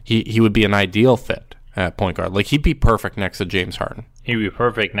role, he would be an ideal fit. at point guard. Like, he'd be perfect next to James Harden. He'd be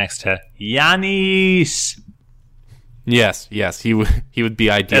perfect next to Giannis. Yes, he would be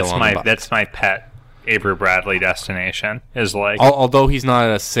ideal on the Bucks. That's my pet Avery Bradley destination. Is like, although he's not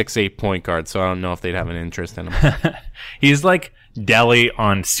a 6'8" point guard, so I don't know if they'd have an interest in him. He's like Delly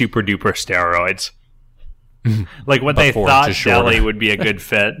on super duper steroids. Like what they thought Delly would be a good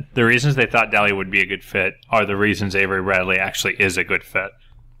fit. The reasons they thought Delly would be a good fit are the reasons Avery Bradley actually is a good fit.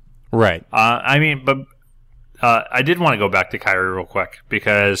 Right. I did want to go back to Kyrie real quick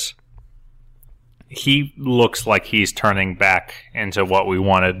because he looks like he's turning back into what we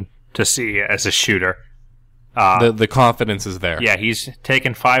wanted to see as a shooter. The confidence is there. Yeah, he's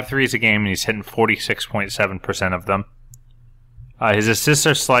taken 5 threes a game and he's hitting 46.7% of them. His assists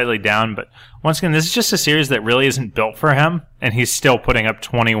are slightly down, but once again, this is just a series that really isn't built for him, and he's still putting up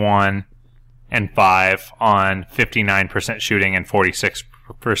 21 and 5 on 59% shooting and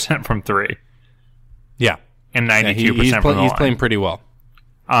 46% from 3. Yeah. And 92% from the line. He's playing pretty well.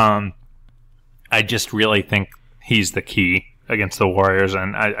 I just really think he's the key against the Warriors,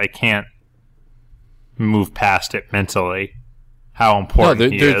 and I can't move past it mentally how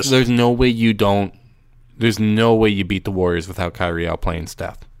important he is. There's no way you don't. There's no way you beat the Warriors without Kyrie outplaying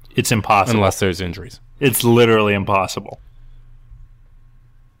Steph. It's impossible. Unless there's injuries. It's literally impossible.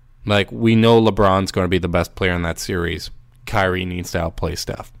 Like, we know LeBron's going to be the best player in that series. Kyrie needs to outplay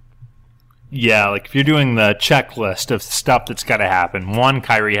Steph. Yeah, like if you're doing the checklist of stuff that's got to happen, one,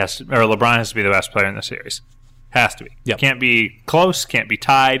 LeBron has to be the best player in the series. Has to be. Yep. Can't be close, can't be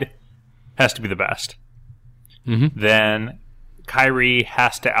tied. Has to be the best. Mm-hmm. Then Kyrie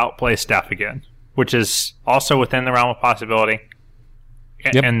has to outplay Steph again, which is also within the realm of possibility.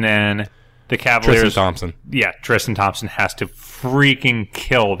 Yep. And then the Cavaliers... Tristan Thompson. Yeah, Tristan Thompson has to freaking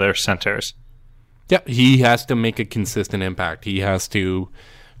kill their centers. Yeah, he has to make a consistent impact. He has to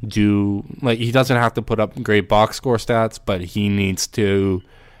he doesn't have to put up great box score stats, but he needs to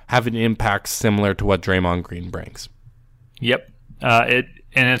have an impact similar to what Draymond Green brings. Yep.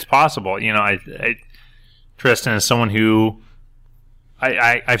 It's possible. You know, Tristan is someone who...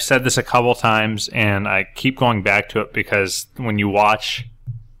 I've said this a couple times, and I keep going back to it because when you watch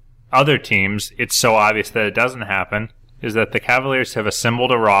other teams, it's so obvious that it doesn't happen, is that the Cavaliers have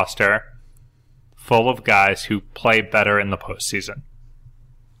assembled a roster full of guys who play better in the postseason.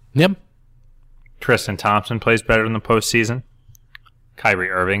 Yep. Tristan Thompson plays better in the postseason. Kyrie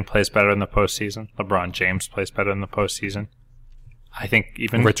Irving plays better in the postseason. LeBron James plays better in the postseason. I think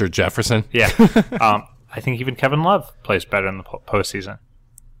even... Richard Jefferson. Yeah. I think even Kevin Love plays better in the postseason.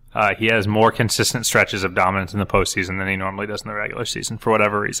 He has more consistent stretches of dominance in the postseason than he normally does in the regular season, for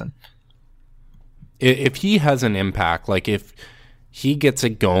whatever reason. If he has an impact, like if he gets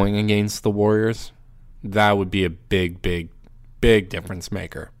it going against the Warriors, that would be a big, big, big difference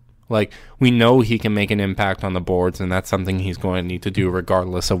maker. Like, we know he can make an impact on the boards, and that's something he's going to need to do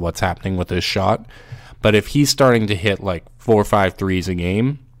regardless of what's happening with his shot. But if he's starting to hit like 4 or 5 threes a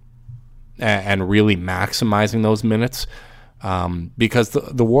game and really maximizing those minutes, because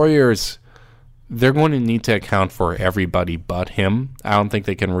the Warriors, they're going to need to account for everybody but him. I don't think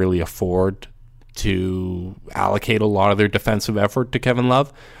they can really afford to allocate a lot of their defensive effort to Kevin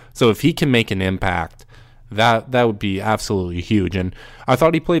Love. So if he can make an impact, that would be absolutely huge. And I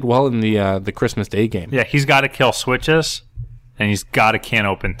thought he played well in the Christmas Day game. Yeah, he's got to kill switches, and he's got to can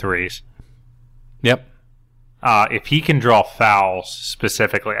open threes. Yep. If he can draw fouls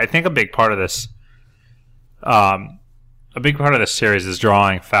specifically, I think a big part of this series is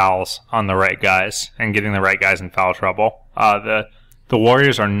drawing fouls on the right guys and getting the right guys in foul trouble. The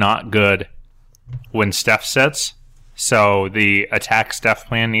Warriors are not good when Steph sits, so the attack Steph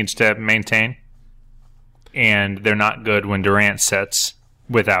plan needs to maintain. And they're not good when Durant sits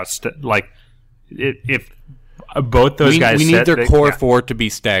without if both those guys we need sit, their core four to be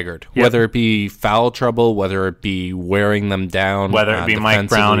staggered, whether it be foul trouble, whether it be wearing them down, whether it be Mike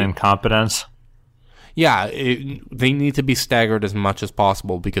Brown incompetence. Yeah, they need to be staggered as much as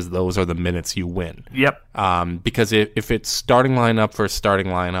possible because those are the minutes you win. Yep. Because if it's starting lineup versus starting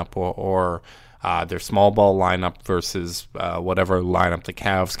lineup or their small ball lineup versus whatever lineup the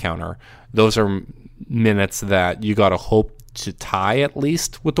Cavs counter, those are minutes that you got to hope to tie at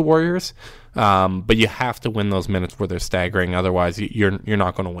least with the Warriors. But you have to win those minutes where they're staggering. Otherwise, you're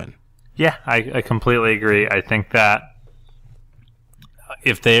not going to win. Yeah, I completely agree. I think that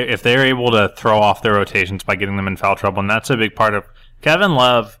if they're able to throw off their rotations by getting them in foul trouble, and that's a big part of Kevin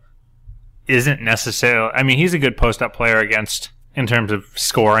Love isn't necessarily. I mean, he's a good post-up player in terms of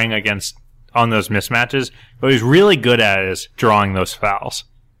scoring on those mismatches, but he's really good at is drawing those fouls.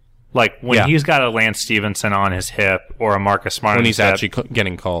 Like, when he's got a Lance Stevenson on his hip or a Marcus Smart when on he's his hip, actually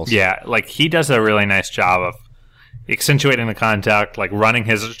getting calls. yeah, like, he does a really nice job of accentuating the contact, like, running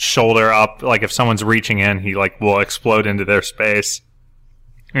his shoulder up. Like, if someone's reaching in, he, like, will explode into their space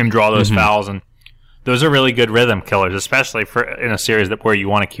and draw those fouls. And those are really good rhythm killers, especially in a series where you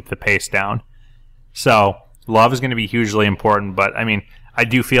want to keep the pace down. So, Love is going to be hugely important. But, I mean, I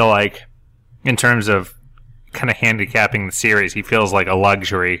do feel like, in terms of kind of handicapping the series, he feels like a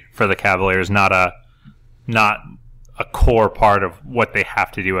luxury for the Cavaliers, not a core part of what they have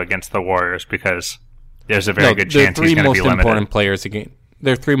to do against the Warriors, because there's a very good chance he's going to be limited.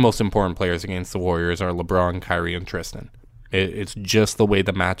 Their three most important players against the Warriors are LeBron, Kyrie, and Tristan. It's just the way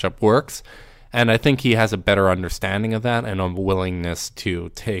the matchup works, and I think he has a better understanding of that and a willingness to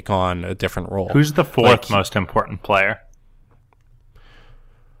take on a different role. Who's the fourth most important player?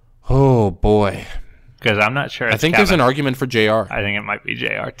 Oh, boy. Because I'm not sure. I think there's an argument for JR. I think it might be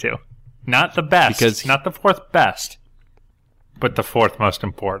JR too. Not the best, not the fourth best, but the fourth most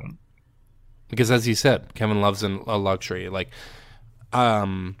important. Because as you said, Kevin Love's a luxury. Like,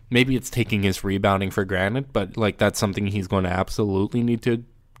 maybe it's taking his rebounding for granted, but like that's something he's going to absolutely need to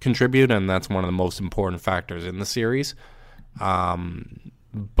contribute, and that's one of the most important factors in the series.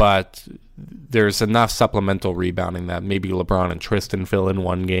 But there's enough supplemental rebounding that maybe LeBron and Tristan fill in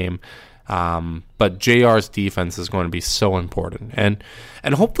one game. But JR's defense is going to be so important, and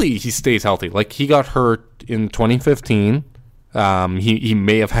hopefully he stays healthy. Like, he got hurt in 2015. He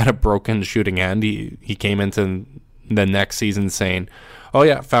may have had a broken shooting hand. He came into the next season saying, "Oh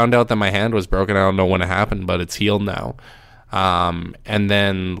yeah, found out that my hand was broken. I don't know when it happened, but it's healed now." And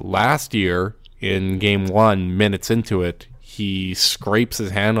then last year in Game 1, minutes into it, he scrapes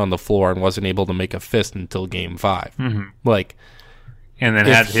his hand on the floor and wasn't able to make a fist until Game 5. Like. And then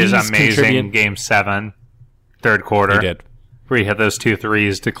had his amazing Game 7, third quarter. He did. Where he had those 2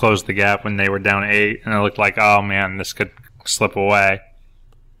 threes to close the gap when they were down 8. And it looked like, oh, man, this could slip away.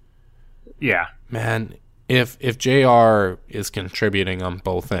 Yeah. Man, if JR is contributing on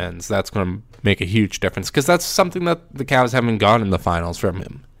both ends, that's going to make a huge difference. Because that's something that the Cavs haven't gotten in the finals from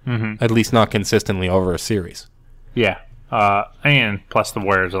him. At least not consistently over a series. Yeah. And plus the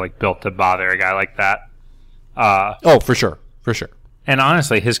Warriors are like built to bother a guy like that. Oh, for sure. For sure. And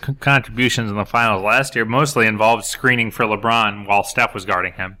honestly, his contributions in the finals last year mostly involved screening for LeBron while Steph was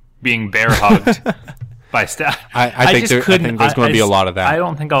guarding him, being bear hugged by Steph. I think there's going to be a lot of that. I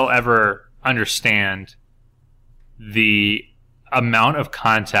don't think I'll ever understand the amount of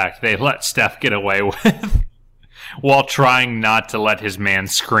contact they let Steph get away with while trying not to let his man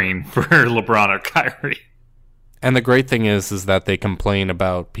screen for LeBron or Kyrie. And the great thing is that they complain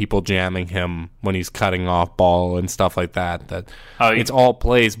about people jamming him when he's cutting off ball and stuff like that. That it's all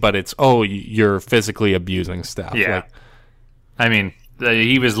plays, but it's, you're physically abusing Steph. Yeah. Like, I mean,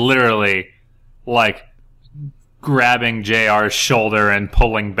 he was literally like grabbing JR's shoulder and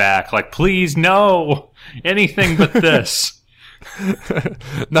pulling back, like, please, no, anything but this.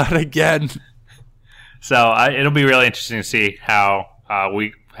 Not again. So it'll be really interesting to see how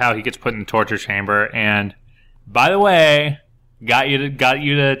he gets put in the torture chamber. And by the way, got you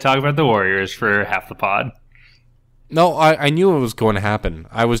to talk about the Warriors for half the pod. No, I knew it was going to happen.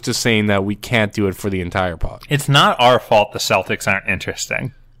 I was just saying that we can't do it for the entire pod. It's not our fault the Celtics aren't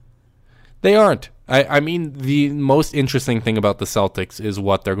interesting. They aren't. I mean, the most interesting thing about the Celtics is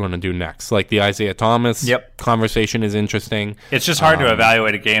what they're going to do next. Like, the Isaiah Thomas conversation is interesting. It's just hard to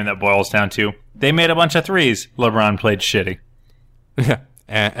evaluate a game that boils down to, they made a bunch of threes. LeBron played shitty. Yeah,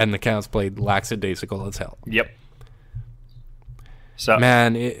 and the Cavs played lackadaisical as hell. Yep. So,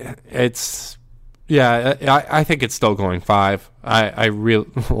 man, it's... Yeah, I think it's still going 5.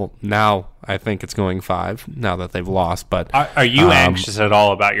 Now I think it's going 5 now that they've lost. But are you anxious at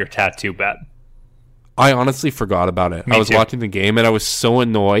all about your tattoo bet? I honestly forgot about it. Me I was too. watching the game and I was so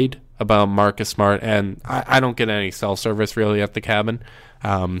annoyed about Marcus Smart, and I don't get any cell service really at the cabin.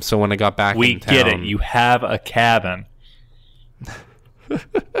 So when I got back in town, get it. You have a cabin.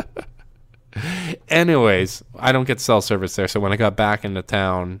 Anyways, I don't get cell service there, so when I got back into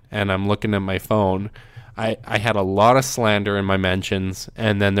town and I'm looking at my phone, I had a lot of slander in my mentions,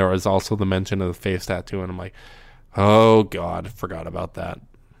 and then there was also the mention of the face tattoo, and I'm like, oh God, forgot about that.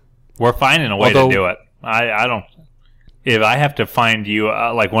 We're finding a way to do it. I don't... If I have to find you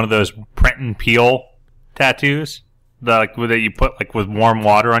like one of those print and peel tattoos that you put like with warm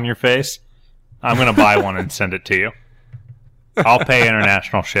water on your face, I'm going to buy one and send it to you. I'll pay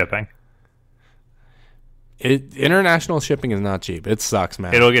international shipping. International shipping is not cheap. It sucks,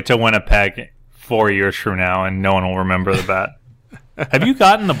 man. It'll get to Winnipeg 4 years from now, and no one will remember the bet. Have you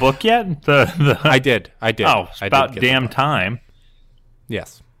gotten the book yet? I did. Oh, it's about damn time.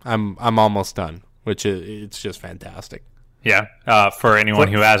 Yes. I'm almost done, which it's just fantastic. Yeah. For anyone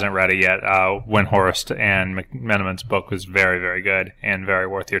who hasn't read it yet, Windhorst and McMenamin's book was very, very good and very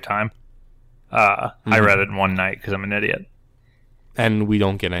worth your time. I read it in one night because I'm an idiot. And we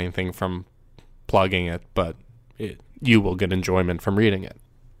don't get anything from plugging it, but you will get enjoyment from reading it.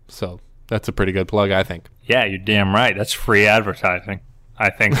 So that's a pretty good plug, I think. Yeah, you're damn right. That's free advertising. I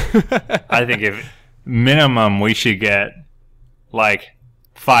think if minimum we should get like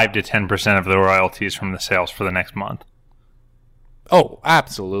 5 to 10% of the royalties from the sales for the next month. Oh,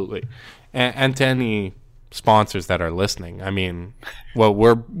 absolutely. And to any sponsors that are listening, I mean, what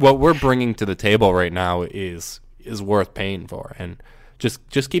we're bringing to the table right now is worth paying for, and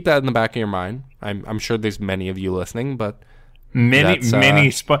just keep that in the back of your mind. I'm sure there's many of you listening, but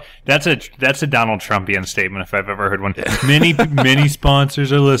that's a Donald Trumpian statement if I've ever heard one. Many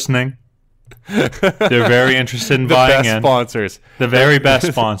sponsors are listening. They're very interested in buying in. Sponsors, the very best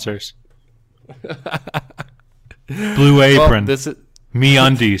sponsors. Blue Apron,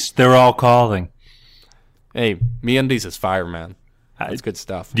 MeUndies, they're all calling. Hey, MeUndies is fire, man. That's good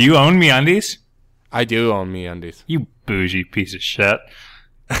stuff. Do you own MeUndies? I do own MeUndies. You bougie piece of shit.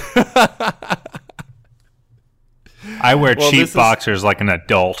 I wear cheap boxers like an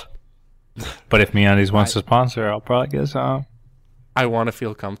adult. But if MeUndies wants to sponsor, I'll probably get some. I want to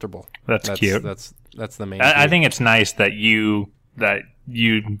feel comfortable. That's cute. That's the main. I think it's nice that you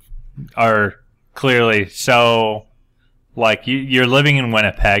are clearly so like you're living in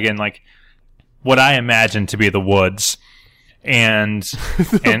Winnipeg and like what I imagine to be the woods, and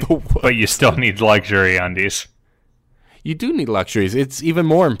but you still need luxury undies. You do need luxuries. It's even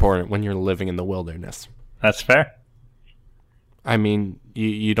more important when you're living in the wilderness. That's fair. I mean,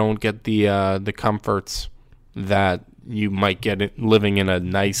 you don't get the comforts that you might get living in a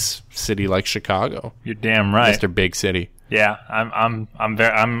nice city like Chicago. You're damn right, Mr. Big City. Yeah, I'm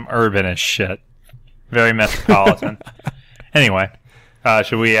urban as shit, very metropolitan. Anyway,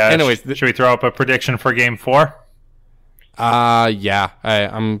 should we throw up a prediction for Game 4? Yeah,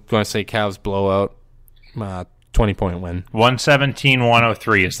 I'm going to say Cavs blowout, 20-point win.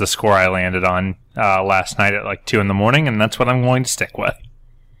 117-103 is the score I landed on last night at like 2 in the morning, and that's what I'm going to stick with.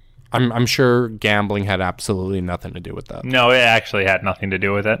 I'm sure gambling had absolutely nothing to do with that. No, it actually had nothing to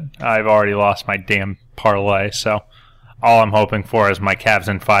do with it. I've already lost my damn parlay, so all I'm hoping for is my Cavs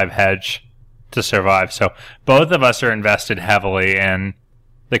in 5 hedge to survive. So both of us are invested heavily in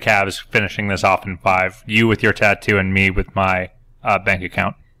the Cavs finishing this off in 5. You with your tattoo and me with my bank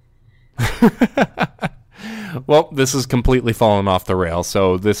account. Well, this has completely fallen off the rails,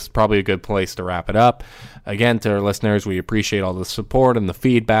 so this is probably a good place to wrap it up. Again, to our listeners, we appreciate all the support and the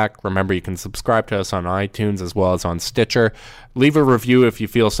feedback. Remember, you can subscribe to us on iTunes as well as on Stitcher. Leave a review if you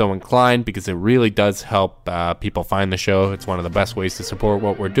feel so inclined, because it really does help people find the show. It's one of the best ways to support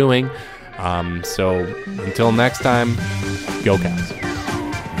what we're doing. So until next time, go Cavs.